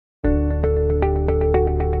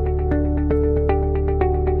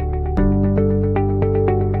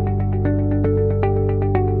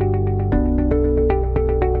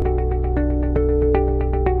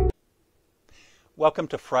Welcome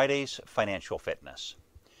to Friday's Financial Fitness.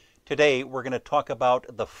 Today we're going to talk about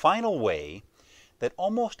the final way that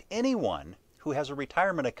almost anyone who has a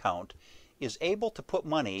retirement account is able to put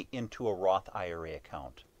money into a Roth IRA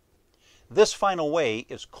account. This final way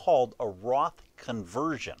is called a Roth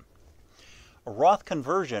conversion. A Roth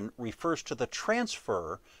conversion refers to the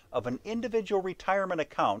transfer of an individual retirement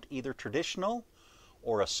account, either traditional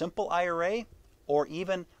or a simple IRA or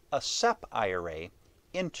even a SEP IRA,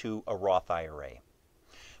 into a Roth IRA.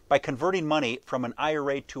 By converting money from an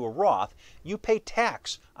IRA to a Roth, you pay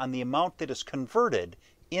tax on the amount that is converted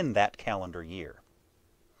in that calendar year.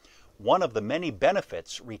 One of the many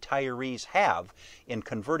benefits retirees have in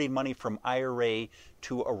converting money from IRA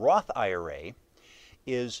to a Roth IRA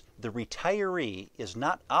is the retiree is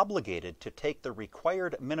not obligated to take the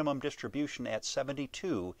required minimum distribution at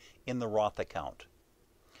 72 in the Roth account.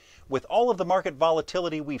 With all of the market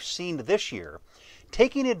volatility we've seen this year,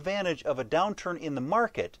 taking advantage of a downturn in the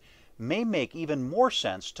market may make even more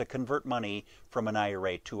sense to convert money from an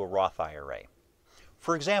IRA to a Roth IRA.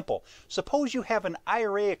 For example, suppose you have an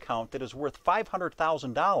IRA account that is worth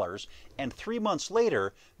 $500,000 and 3 months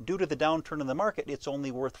later, due to the downturn in the market, it's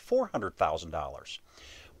only worth $400,000.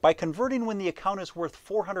 By converting when the account is worth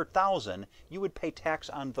 $400,000, you would pay tax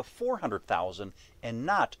on the $400,000 and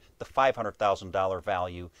not the $500,000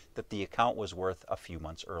 value that the account was worth a few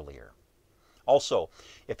months earlier. Also,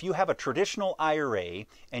 if you have a traditional IRA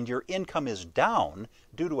and your income is down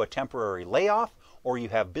due to a temporary layoff, or you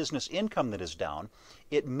have business income that is down,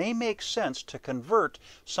 it may make sense to convert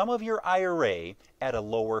some of your IRA at a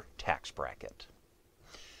lower tax bracket.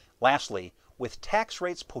 Lastly, with tax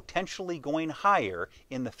rates potentially going higher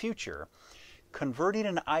in the future, converting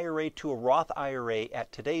an IRA to a Roth IRA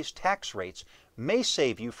at today's tax rates may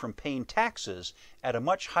save you from paying taxes at a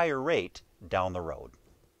much higher rate down the road.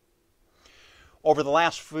 Over the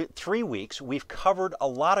last 3 weeks, we've covered a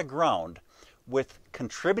lot of ground with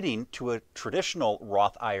contributing to a traditional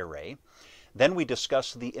Roth IRA. Then we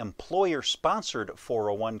discussed the employer-sponsored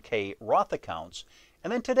 401k Roth accounts.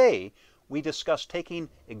 And then today, we discussed taking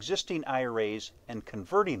existing IRAs and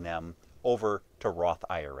converting them over to Roth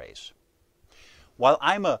IRAs. While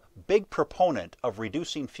I'm a big proponent of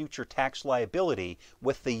reducing future tax liability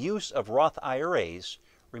with the use of Roth IRAs,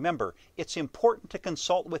 remember, it's important to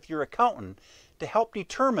consult with your accountant to help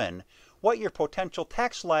determine what your potential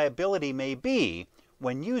tax liability may be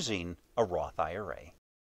when using a Roth IRA.